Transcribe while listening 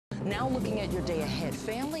Now looking at your day ahead,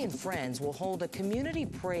 family and friends will hold a community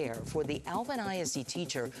prayer for the Alvin ISD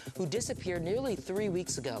teacher who disappeared nearly 3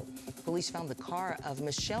 weeks ago. Police found the car of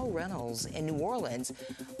Michelle Reynolds in New Orleans,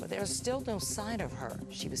 but there's still no sign of her.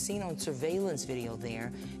 She was seen on surveillance video there.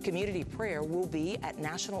 Community prayer will be at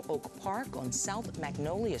National Oak Park on South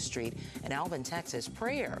Magnolia Street in Alvin, Texas.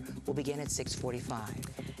 Prayer will begin at 6:45.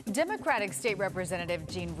 Democratic State Representative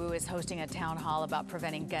Gene Wu is hosting a town hall about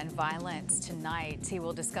preventing gun violence tonight. He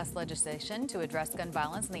will discuss legislation to address gun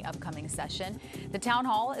violence in the upcoming session. The town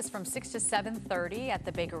hall is from 6 to 7:30 at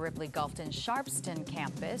the Baker Ripley Gulfton Sharpston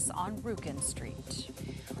campus on Rukin Street.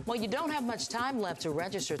 Well, you don't have much time left to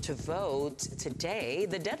register to vote today.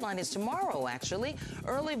 The deadline is tomorrow, actually.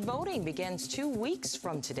 Early voting begins 2 weeks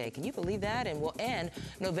from today. Can you believe that? And will end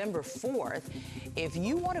November 4th. If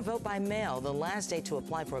you want to vote by mail, the last day to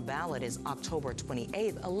apply for a ballot is October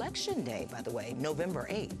 28th. Election Day, by the way, November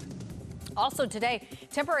 8th. Also today,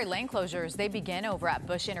 temporary lane closures, they begin over at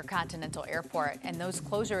Bush Intercontinental Airport, and those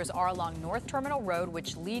closures are along North Terminal Road,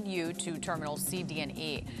 which lead you to Terminals C, D, and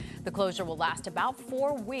E. The closure will last about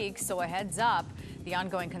 4 weeks, so a heads up. The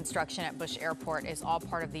ongoing construction at Bush Airport is all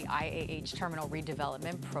part of the IAH Terminal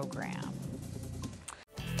Redevelopment Program.